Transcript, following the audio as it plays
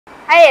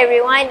Hi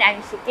everyone, I'm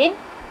Shikin.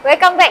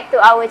 Welcome back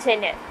to our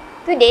channel.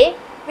 Today,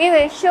 we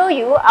will show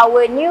you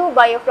our new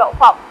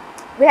Biofloc farm.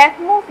 We have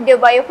moved the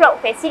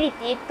Biofloc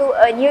facility to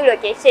a new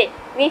location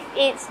with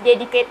its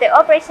dedicated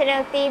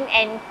operational team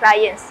and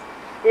clients.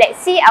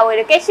 Let's see our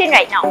location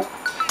right now.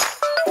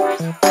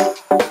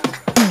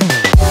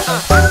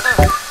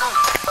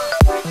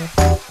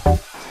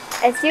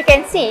 As you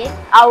can see,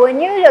 our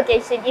new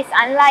location is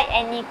unlike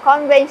any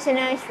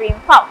conventional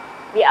shrimp farm.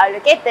 We are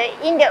located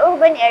in the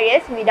urban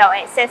areas without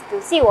access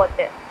to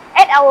seawater.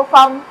 At our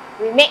farm,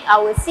 we make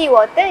our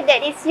seawater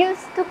that is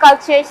used to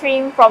culture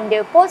shrimp from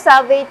the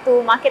post-survey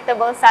to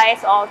marketable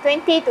size of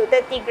 20 to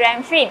 30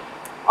 gram shrimp,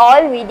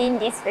 all within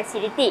this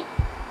facility.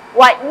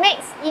 What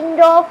makes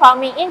indoor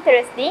farming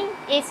interesting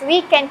is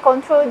we can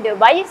control the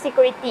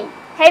biosecurity.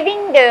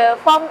 Having the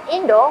farm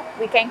indoor,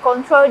 we can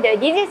control the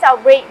disease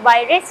outbreak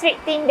by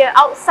restricting the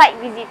outside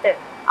visitor.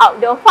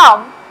 Outdoor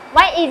farm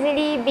might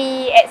easily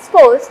be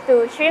exposed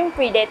to shrimp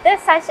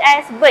predators such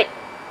as birds,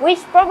 which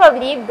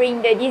probably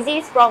bring the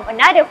disease from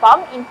another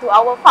farm into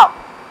our farm.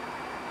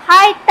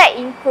 High-tech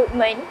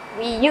equipment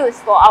we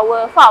use for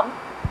our farm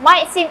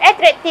might seem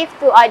attractive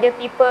to other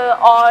people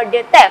or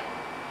the theft.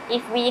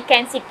 If we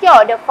can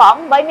secure the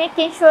farm by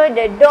making sure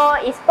the door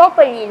is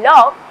properly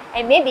locked,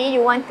 and maybe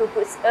you want to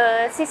put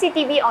a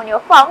CCTV on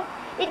your farm,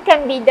 it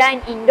can be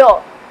done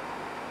indoor.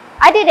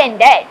 Other than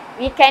that,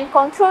 we can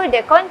control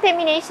the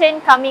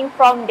contamination coming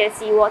from the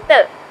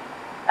seawater.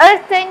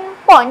 Earthen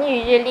ponds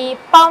usually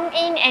pump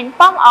in and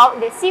pump out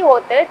the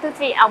seawater to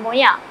treat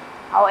ammonia.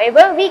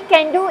 However, we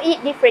can do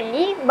it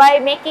differently by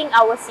making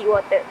our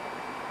seawater.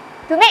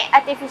 To make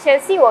artificial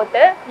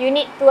seawater, you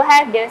need to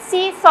have the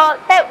sea salt,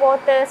 tap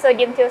water,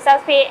 sodium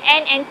thiosulfate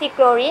and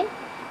anti-chlorine,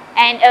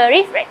 and a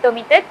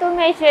refractometer to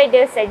measure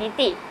the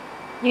salinity.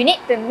 You need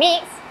to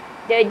mix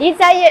the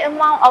desired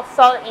amount of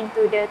salt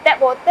into the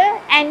tap water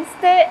and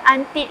stir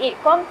until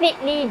it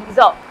completely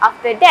dissolves.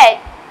 After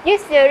that,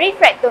 use the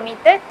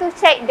refractometer to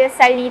check the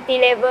salinity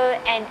level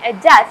and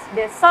adjust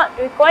the salt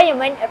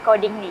requirement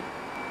accordingly.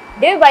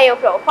 The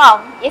Biofloc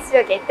farm is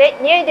located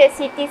near the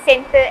city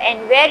centre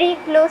and very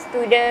close to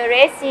the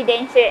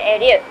residential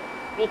area.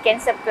 We can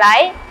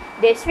supply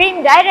the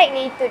shrimp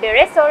directly to the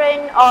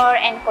restaurant or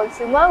end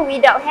consumer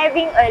without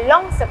having a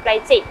long supply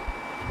chain.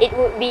 It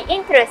would be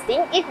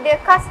interesting if the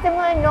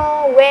customer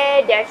know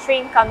where their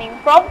shrimp coming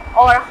from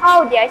or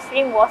how their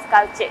shrimp was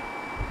cultured.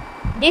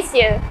 This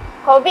year,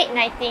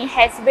 COVID-19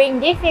 has brought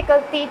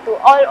difficulty to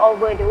all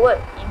over the world,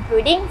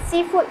 including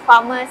seafood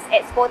farmers,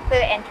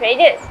 exporters and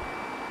traders.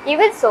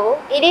 Even so,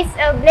 it is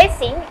a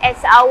blessing as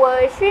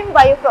our shrimp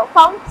Biofloc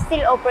farm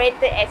still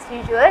operated as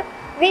usual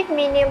with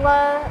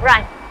minimal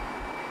run.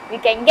 We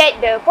can get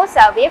the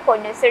post-survey for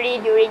nursery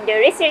during the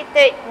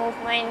restricted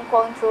movement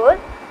control.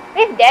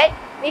 With that,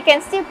 we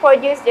can still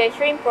produce the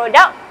shrimp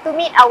product to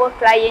meet our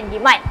client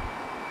demand.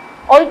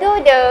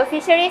 Although the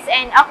fisheries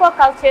and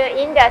aquaculture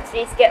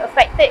industries get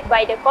affected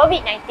by the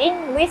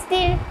COVID-19, we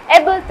still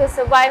able to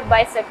survive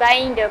by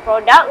supplying the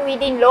product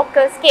within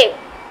local scale.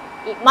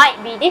 It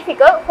might be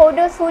difficult for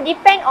those who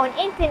depend on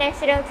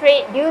international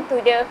trade due to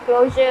the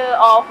closure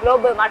of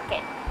global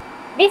market.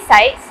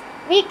 Besides,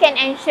 we can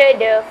ensure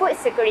the food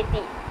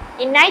security.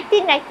 In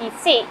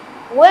 1996,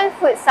 World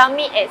Food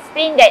Summit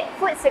explained that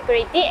food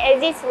security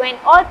exists when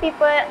all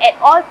people at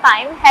all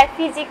times have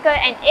physical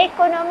and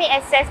economic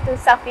access to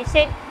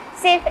sufficient,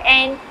 safe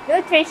and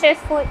nutritious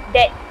food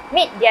that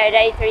meet their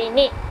dietary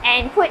needs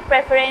and food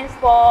preference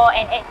for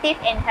an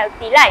active and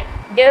healthy life.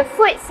 The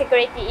food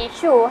security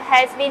issue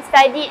has been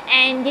studied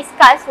and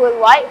discussed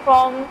worldwide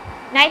from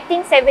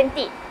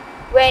 1970,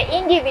 where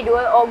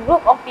individual or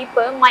group of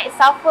people might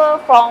suffer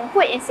from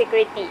food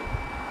insecurity.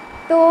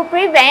 To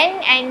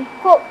prevent and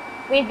cope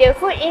with the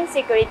food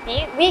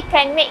insecurity, we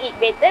can make it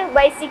better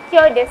by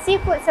secure the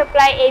seafood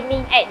supply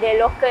aiming at the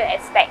local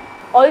aspect.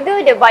 Although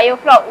the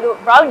Biofloc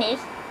look brownish,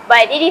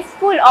 but it is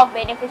full of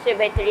beneficial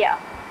bacteria.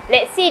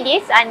 Let's see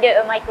this under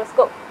a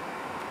microscope.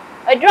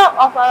 A drop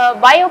of a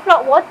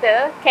Biofloc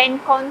water can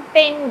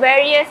contain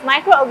various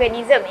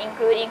microorganisms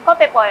including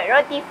copepod,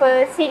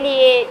 rotifer,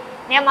 ciliate,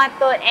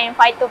 nematode and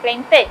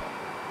phytoplankton.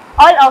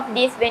 All of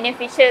these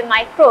beneficial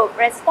microbes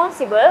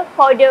responsible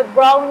for the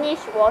brownish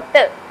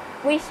water,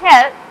 which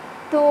help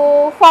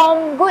to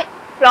form good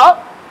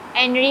floc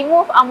and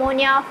remove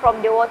ammonia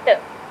from the water.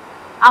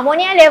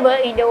 Ammonia level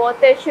in the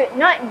water should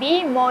not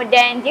be more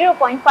than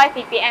 0.5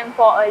 ppm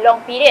for a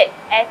long period,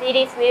 as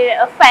it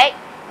will affect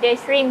the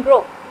shrimp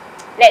growth.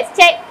 Let's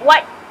check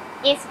what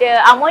is the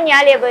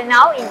ammonia level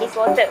now in this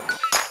water.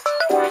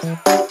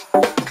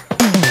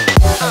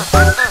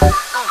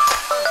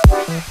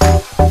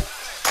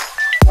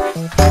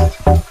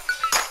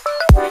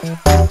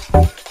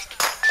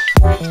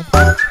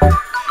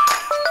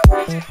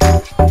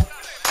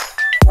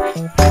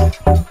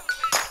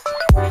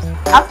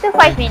 After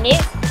 5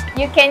 minutes,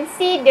 you can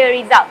see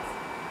the results.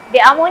 The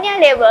ammonia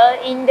level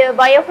in the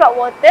Biofloc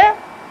water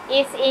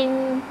is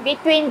in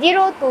between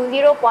 0 to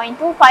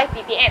 0.25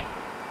 ppm.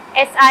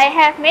 As I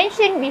have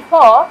mentioned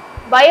before,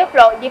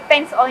 Biofloc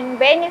depends on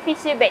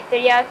beneficial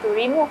bacteria to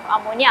remove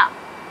ammonia.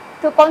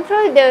 To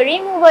control the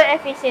removal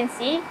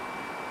efficiency,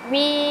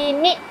 we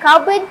need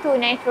carbon to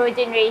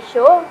nitrogen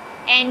ratio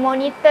and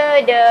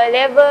monitor the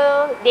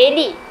level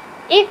daily.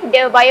 If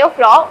the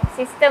Biofloc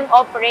system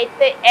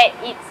operated at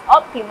its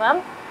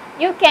optimum,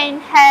 you can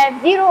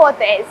have zero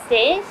water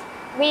exchange,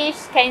 which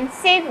can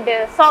save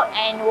the salt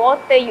and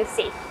water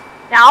usage.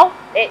 Now,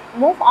 let's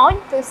move on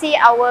to see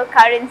our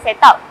current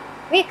setup.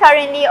 We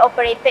currently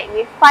operated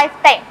with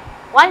 5 tanks.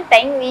 One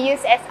tank we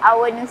use as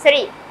our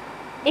nursery.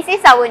 This is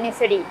our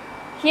nursery.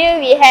 Here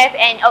we have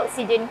an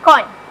oxygen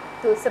con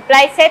to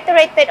supply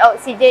saturated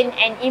oxygen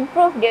and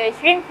improve the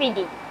shrimp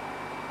feeding.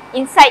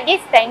 Inside this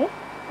tank,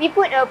 we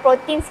put a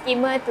protein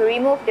skimmer to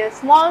remove the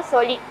small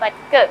solid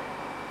particle.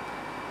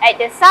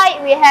 At the side,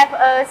 we have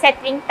a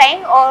settling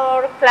tank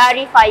or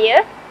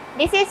clarifier.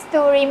 This is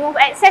to remove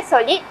excess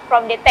solid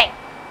from the tank.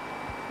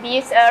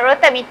 We use a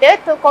rotameter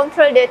to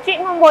control the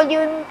treatment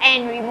volume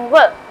and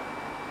removal.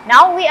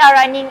 Now we are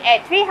running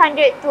at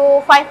 300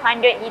 to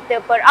 500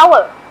 liters per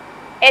hour.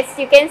 As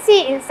you can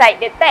see inside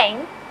the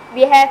tank,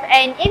 we have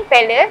an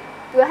impeller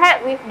to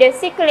help with the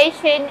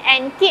circulation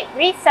and keep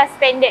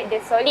resuspended the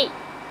solid.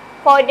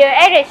 For the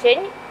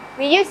aeration,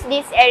 we use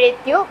this air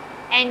tube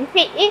and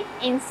feed it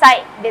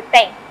inside the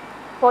tank.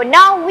 For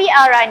now, we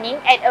are running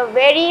at a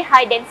very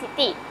high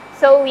density,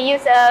 so we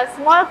use a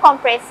small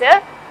compressor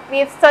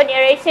with stone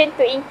aeration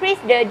to increase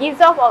the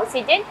dissolved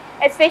oxygen,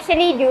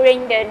 especially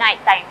during the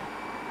night time.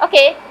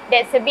 Okay,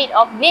 that's a bit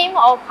of glimpse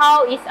of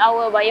how is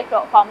our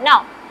Biofloc farm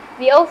now.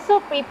 We also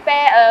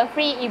prepare a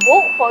free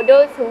ebook for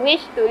those who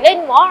wish to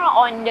learn more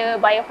on the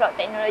Biofloc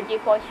technology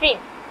for shrimp.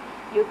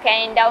 You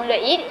can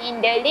download it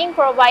in the link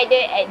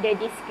provided at the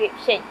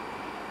description.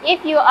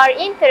 If you are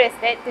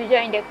interested to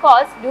join the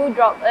course, do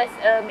drop us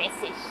a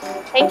message.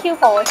 Thank you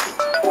for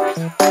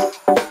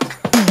watching.